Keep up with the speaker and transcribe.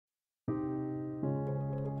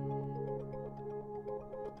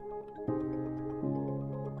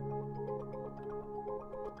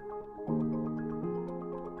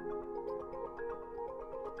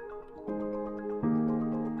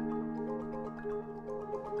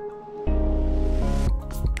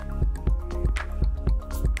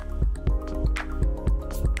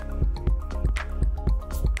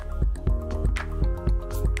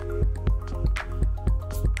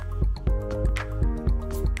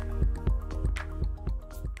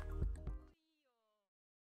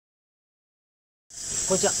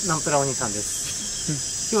こんにちは、ナンプラーお兄さんで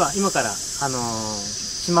す。今日は今から、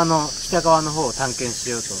島の北側の方を探検し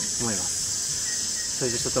ようと思います。そ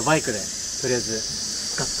れでちょっとバイクで、とりあえず、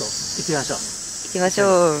ガッと行ってみましょう。行きまし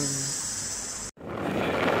ょう。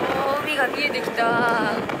海が見えてきた。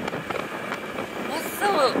真っ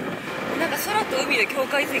青。なんか空と海の境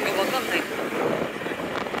界線が分かんない。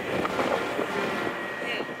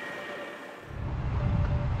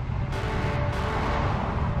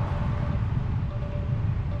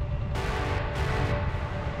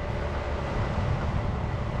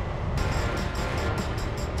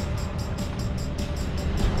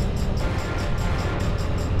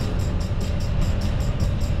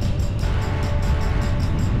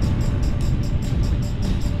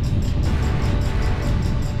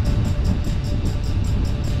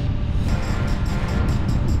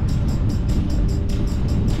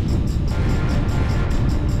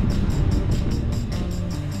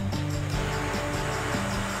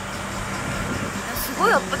すご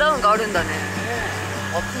いアップダウンがあるんだね。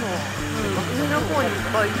あっちの、海の方にいっ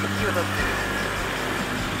ぱい雪が立ってる。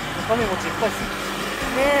お金持ちいっぱいっす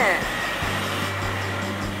ね。ね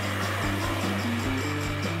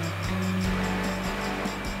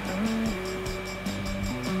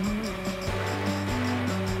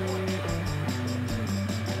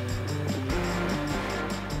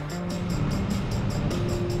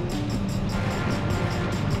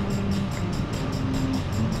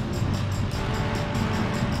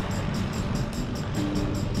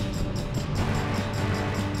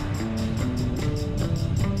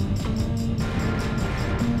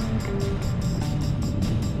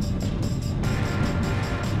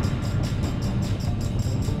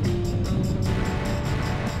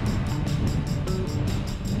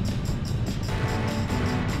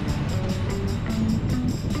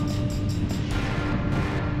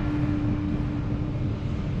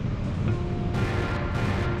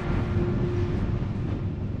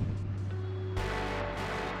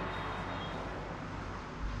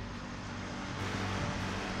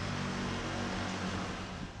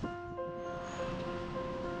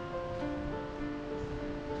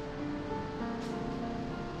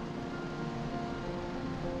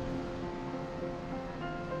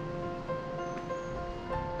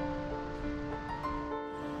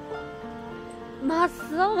真っ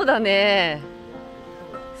青だね。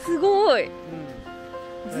すごい。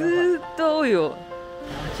ずーっと青いよ。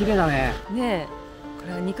綺麗だね。ねえ、こ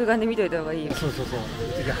れは肉眼で見といた方がいいよ。そうそうそう。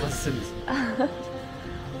雪が発するんですよ。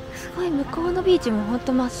すごい、向こうのビーチもほん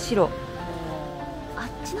と真っ白。あ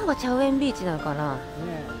っちの方がチャウエンビーチなのかな。ね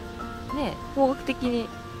え、方角的に。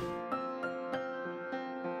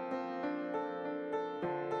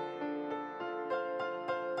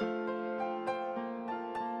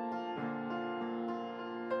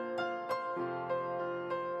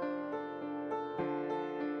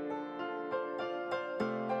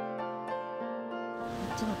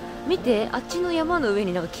見て、あっちの山の上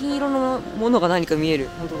になんか金色のものが何か見える。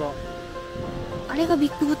本当だ。あれがビ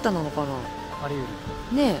ッグブッダなのかな。あり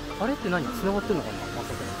得る。ねあれって何？繋がってるのかな？ま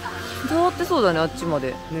さか。え、伝わってそうだね、あっちま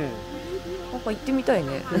で。ねえ。なんか行ってみたい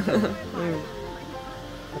ね。うん。あ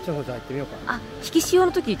っちの方じゃあ行ってみようか。あ、引き潮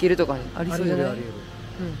の時行けるとかね、ありそうじゃない？あり得る。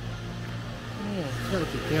うん。ね調べ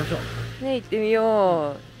て行ってみましょう。え、ねえ、行ってみ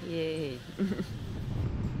よう。イエーイ。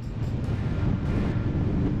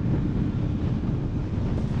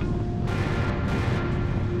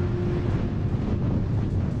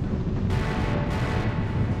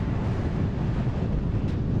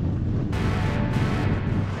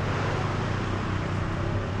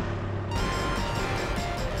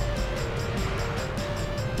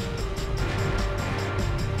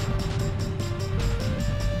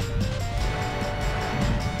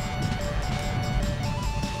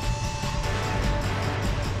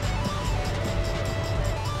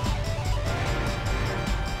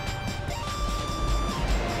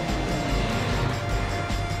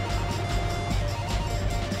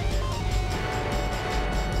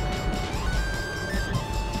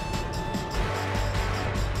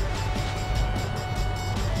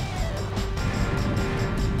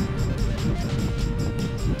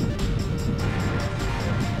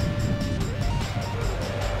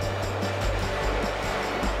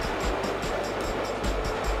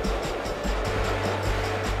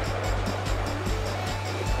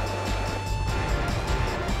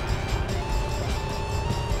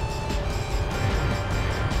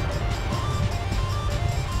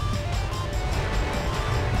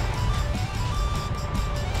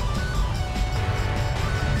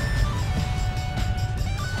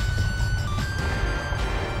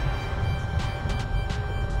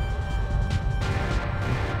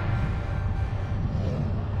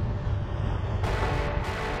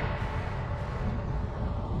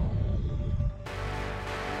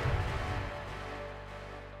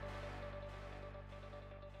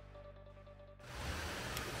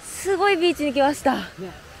すごいビーチに来ました。ね、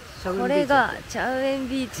これがチャウエン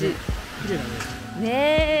ビーチ。綺麗だね。ね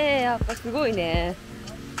え、やっぱすごいね。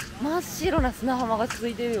真っ白な砂浜が続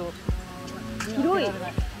いてるよ。広い。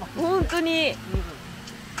本当に。い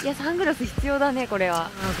や、サングラス必要だね、これは。あ、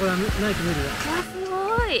これはないと見るよ。わ、すご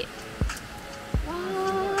い。わ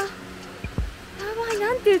あ。やばい、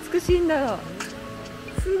なんて美しいんだろう。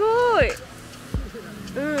すごい。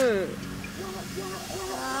うん。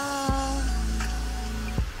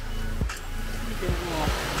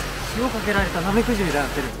塩かけられたナメクジみたいに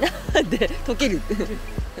なってる。で溶けるって。いや、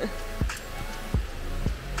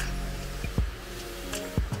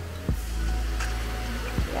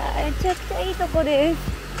めちゃくちゃいいとこです。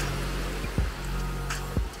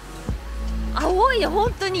青いね、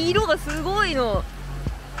本当に色がすごいの。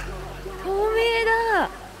透明だ。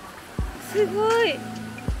すごい。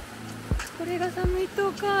これがサムイ島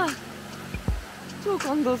か。超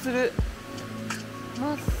感動する。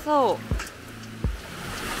真っ青。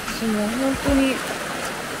もう本当に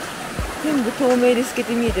全部透明で透け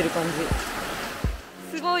て見えてる感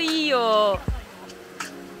じ。すごいいいよ。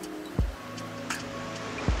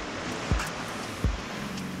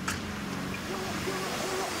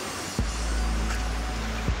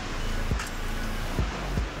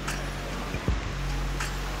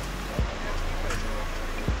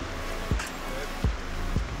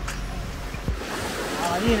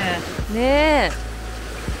あ、いいね。ねえ。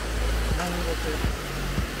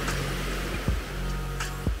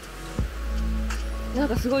なん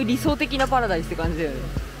かすごい理想的なパラダイスって感じだよね。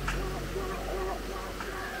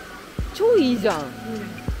超いいじゃん、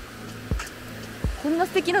こんな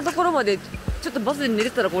素敵なところまでちょっとバスで寝れ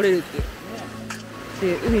たら来れるって、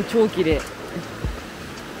で海超綺麗。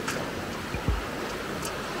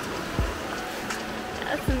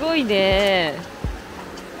あ、すごいね。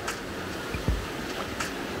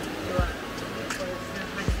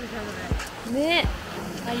ね、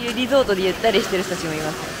ああいうリゾートでゆったりしてる人たちもい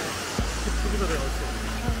ます。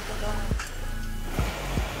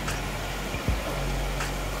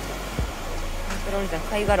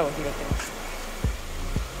貝殻を拾ってます。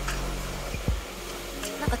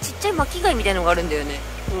なんかちっちゃい巻き貝みたいのがあるんだよね。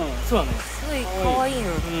うん、そうだね。すごい可愛いの。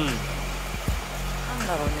なん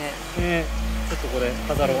だろうね。ちょっとこれ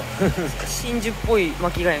飾ろう。真珠っぽい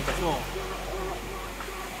巻き貝みたいな。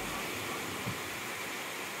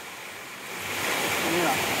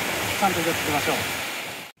ちゃんと拾っていきましょう。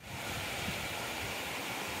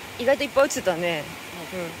意外といっぱい落ちてたね。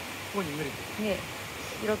ここに無理ね、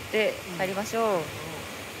拾って帰りましょう。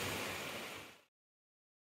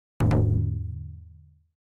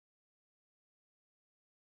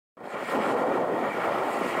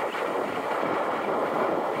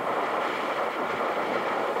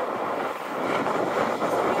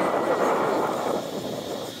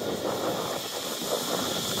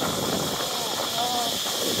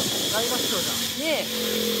大合唱じゃん。ねえ。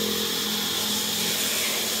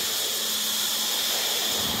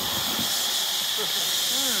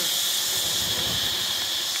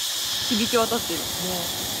響き渡ってる。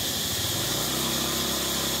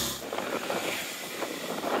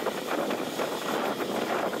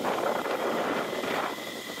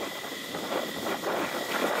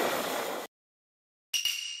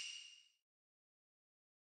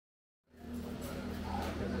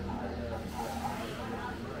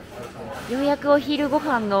ようやくお昼ご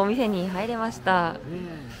飯のお店に入れました。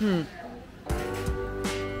うん。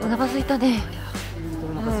お腹空いたね。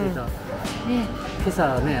お腹空いた。ね。今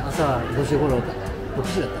朝ね、朝5時頃、6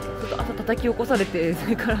時だった。ちょっと朝叩き起こされて、そ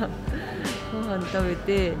れからご飯食べ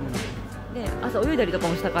て、ね、朝泳いだりとか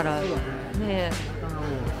もしたから、ね、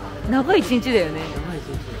長い一日だよね。長い一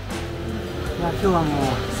日。いや、今日はもう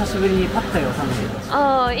久しぶりにパッタイを食べてました。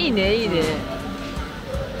ああ、いいね、いいね。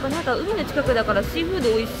まあ、なんか海の近くだからシーフー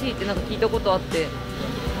ド美味しいってなんか聞いたことあって。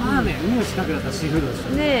まあね、海の近くだったらシーフードです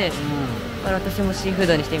よねえ。だから私もシーフー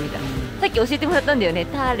ドにしてみた。さっき教えてもらったんだよね。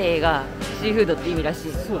ターレイがシーフードって意味らし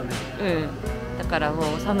い。そうだね。うん。だから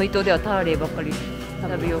もうサムイ島ではターレイばっかり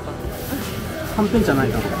食べようかな。はんぺんじゃない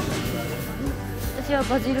かな。私は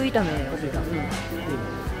バジル炒め。バジル炒め。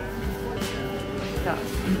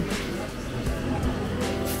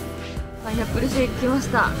パイナップルシェイク来まし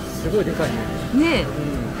た。すごいでかいね。ね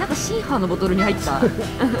え、なんかシーハーのボトルに入った。てい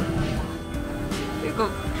うか、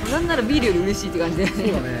なんならビールより嬉しいって感じで。そうだ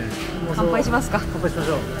ね。乾杯しますか。乾杯しまし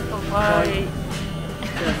ょう。乾杯。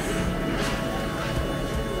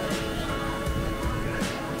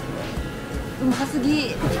うますぎ。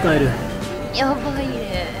控える。やばい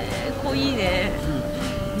ね。濃いね。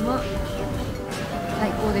うまっ。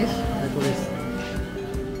最高です。最高です。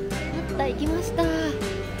やった、行きました。タ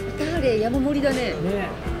ーレ山盛りだね。ねえ、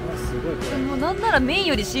すごいこれ。もうなんなら麺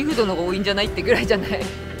よりシーフードの方が多いんじゃないってぐらいじゃない。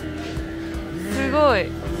すごい。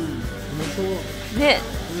ね。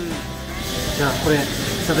じゃあこれい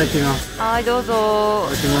ただいてみます。はい、どうぞ。い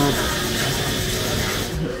ただきます。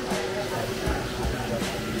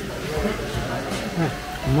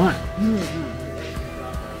うまい。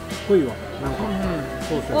濃いわ。なんか。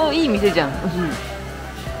そうそう。お、いい店じゃん。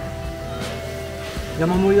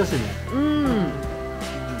山盛りだしね。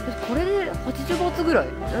これで80バーツぐらい。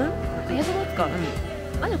100バーツか。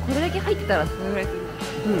まだこれだけ入ってたらそれぐらいす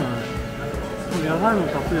る。やばいの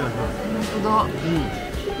たっぷりだね。本当だ。野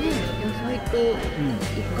菜とイ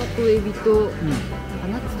カとエビと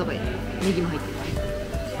ナッツとかネギも入ってる。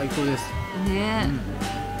最高です。ね。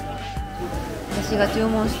私が注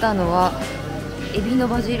文したのはエビの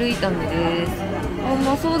バジル炒めです。あ、う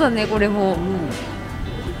まそうだね、これも。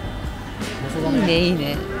いいね、いい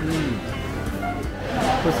ね。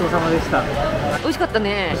ごちそうさまでした。美味しかった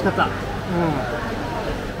ね。美味しかった。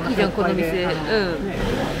いいじゃん、この店。あ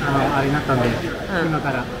れになったんで、今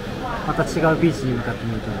からまた違うビーチに向かって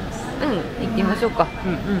みようと思います。行ってみましょうか。行き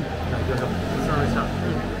ましょう。ごちそうさまでした。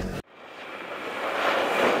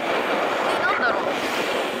なんだろう。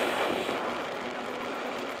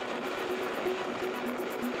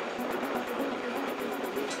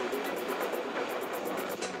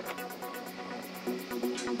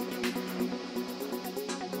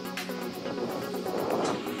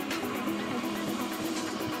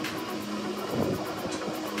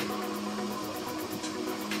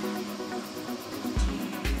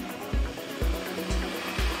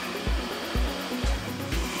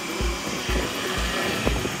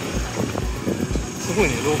すごい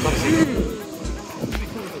ね、ローカルシーン。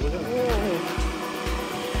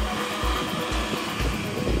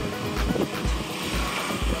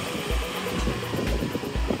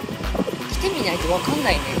来てみないとわかん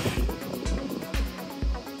ないね。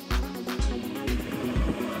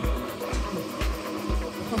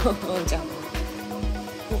じゃあ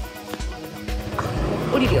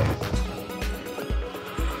降りるよ。わ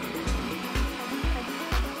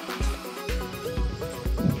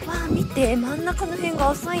あ、見て、真ん中の辺が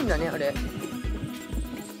浅いんだね、あれ。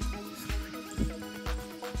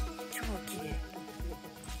超綺麗。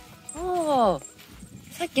ああ、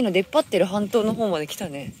さっきの出っ張ってる半島の方まで来た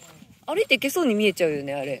ね。歩いて行けそうに見えちゃうよ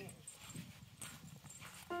ね、あれ。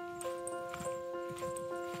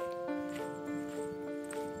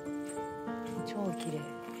超綺麗。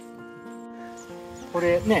こ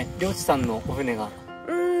れね、漁師さんのお船が。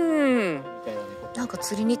なんか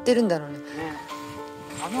釣りに行ってるんだろうね。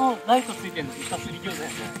ライトついてるのイカ釣り漁だよね。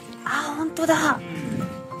あ、本当だ。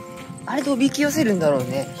あれでおびき寄せるんだろう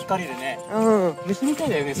ね。光でね。別みたい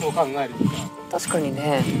だよね、そう考えると。確かに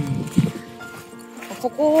ね。こ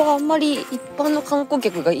こはあんまり一般の観光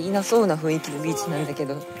客がいなそうな雰囲気のビーチなんだけ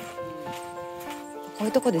ど、こうい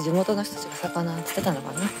うとこで地元の人たちが魚釣ってたの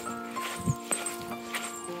かな。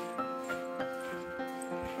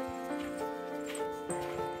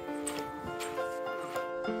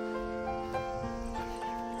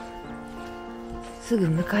すぐ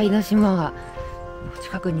向かいの島が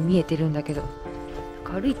近くに見えてるんだけど、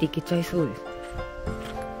歩いて行けちゃいそうです。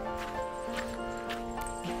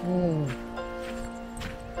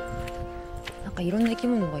なんかいろんな生き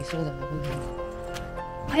物がいそうだな、この辺。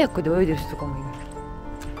カヤックで泳いでる人とかもいる。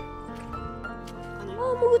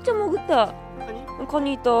あ、潜っちゃ潜った。カ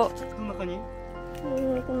ニいた。どんなカニ？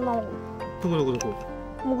こんな。どこ？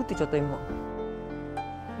潜ってちゃった今。こ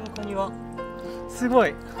のカニはすご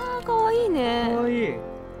い。あー、かわいいね。かわいい。映っ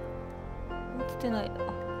てない。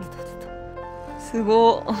あ、す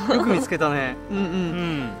ごい。よく見つけたね。こ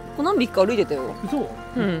れ何匹か歩いてたよ。そう。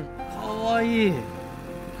かわいい。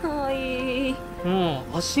かわいい。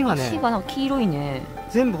足がね。足がなんか黄色いね。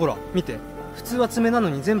全部ほら見て。普通は爪なの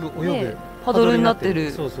に全部泳ぐ。パドルになって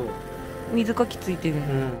る。そうそう。水かきついてる。泳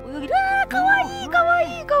ぎ。ああ、かわいい、かわ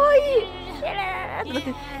いい、かわいい。だっ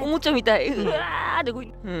ておもちゃみたい。うわーってこ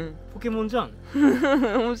い。ポケモンじゃん。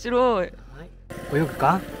面白い。泳ぐ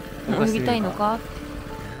か？泳ぎたいのか？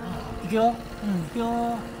行くよ。行く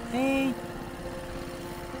よ。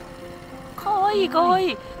かわいい、かわ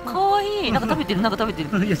いい、かわいい。なんか食べてる、なんか食べて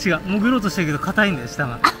る。いや違う、潜ろうとしたけど硬いんだよ下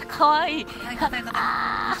が。あ、かわいい。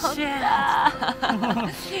あー、ほん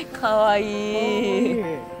と。かわいい。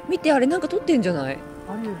見て、あれなんか撮ってんじゃない？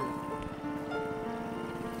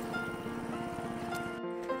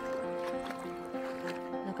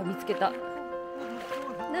なんか見つけた。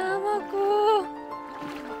ナマコ。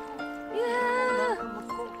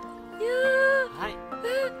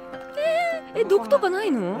毒とかな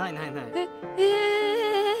いの？ない。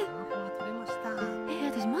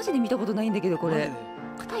私私マジで見たことないんだけど、これ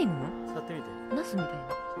硬いの？触ってみて。ナスみたい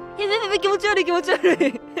な。ち悪い気持ち悪いピュー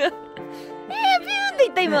ンって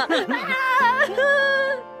言った今。あー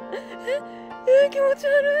気持ち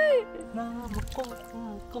悪い。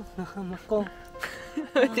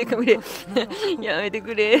やめてくれやめて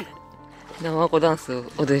くれ。生子ダンスを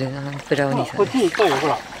踊るナンプラーお兄さん。こっちに行ったよ、ほ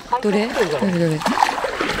ら。どれどれどれ。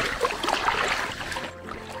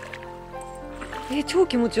超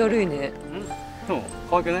気持ち悪いね。そう、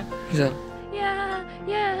可愛くない？じゃあ。いやー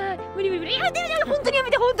いやー無理無理無理。いやでも本当にや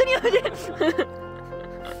めて本当にやめて。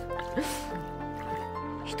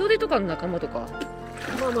人手とかの仲間とか。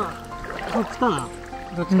まあまあ、こっちかな。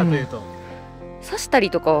どっちかというと。刺したり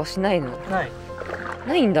とかはしないの？ない。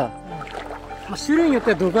ないんだ。まあ種類によっ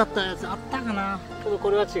ては毒あったやつあったかな。けどこ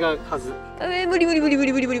れは違うはず。無理無理無理無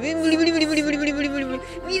理無理無理無理無理無理無理無理無理無理無理無理無理。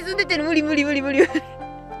水出てる無理無理無理無理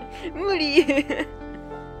無理。や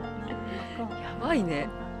ばいね。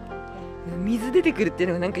水出てくるっていう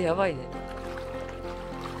のがなんかやばいね。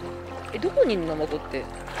どこにいるのナマコって？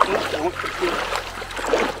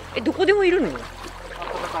どこでもいるの？暖か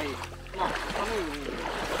い。まあ寒いのに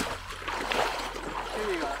種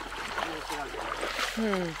類が違う。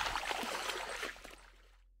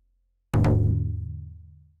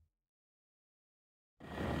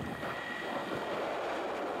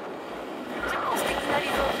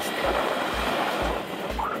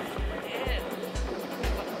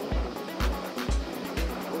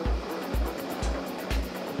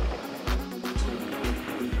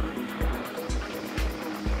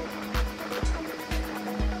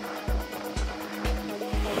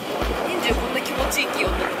こんな気持ちいい気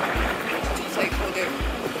温なの最高だよ。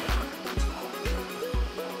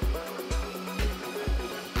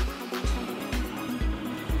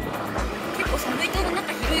結構寒い島の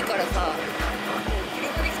中広いからさ、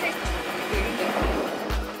車で行きたい人もいるんだよ。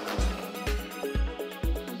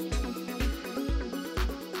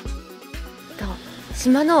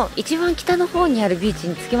島の一番北の方にあるビーチ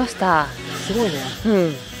に着きました。すごいね。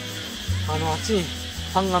あっちに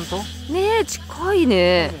パンガン島ねえ近い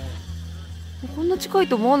ね。こんな近い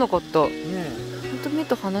と思わなかった。ほんと目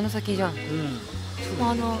と鼻の先じゃん。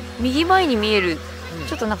右前に見える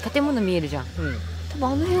ちょっとなんか建物見えるじゃん。多分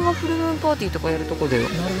あの辺がフルムーンパーティーとかやるとこだよ。な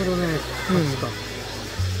るほどね。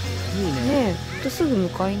いいね。ねえ、ほんとすぐ向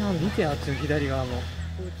かいなんだ。見てあっちの左側も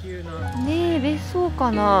高級な。ねえ別荘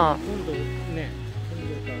かな。温度ね。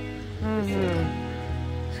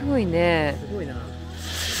すごいね。すごいな。こっ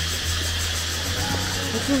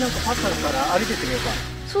ちになんかパスタから歩いてってみようか。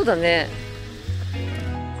そうだね。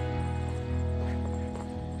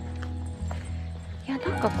いや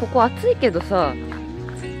なんかここ暑いけどさ、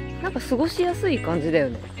なんか過ごしやすい感じだよ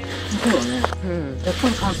ね。そうだね。やっぱ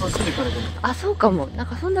り乾燥してるからでも。あ、そうかも。なん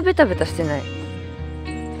かそんなベタベタしてない。い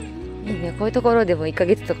いね。こういうところでも1ヶ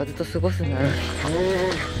月とかずっと過ごすんだな。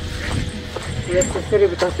やっとセレ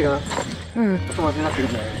ブたちが集まってなってる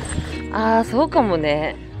んだよ。ああそうかも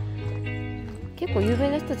ね。結構有名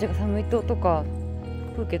な人たちがサムイ島とか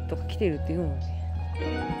プーケットとか来てるって言うもんね。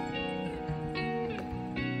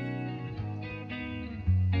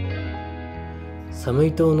サム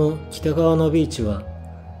イ島の北側のビーチは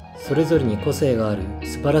それぞれに個性がある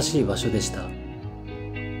素晴らしい場所でした。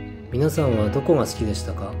皆さんはどこが好きでし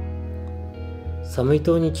たか？サムイ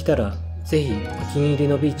島に来たらぜひお気に入り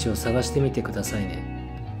のビーチを探してみてくださいね。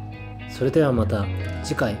それではまた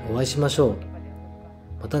次回お会いしましょう。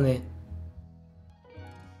またね。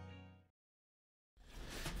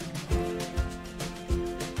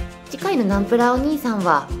次回のナンプラーお兄さん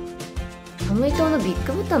はサムイ島のビッ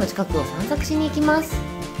グボタンの近くを散策しに行きます。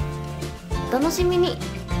お楽しみに。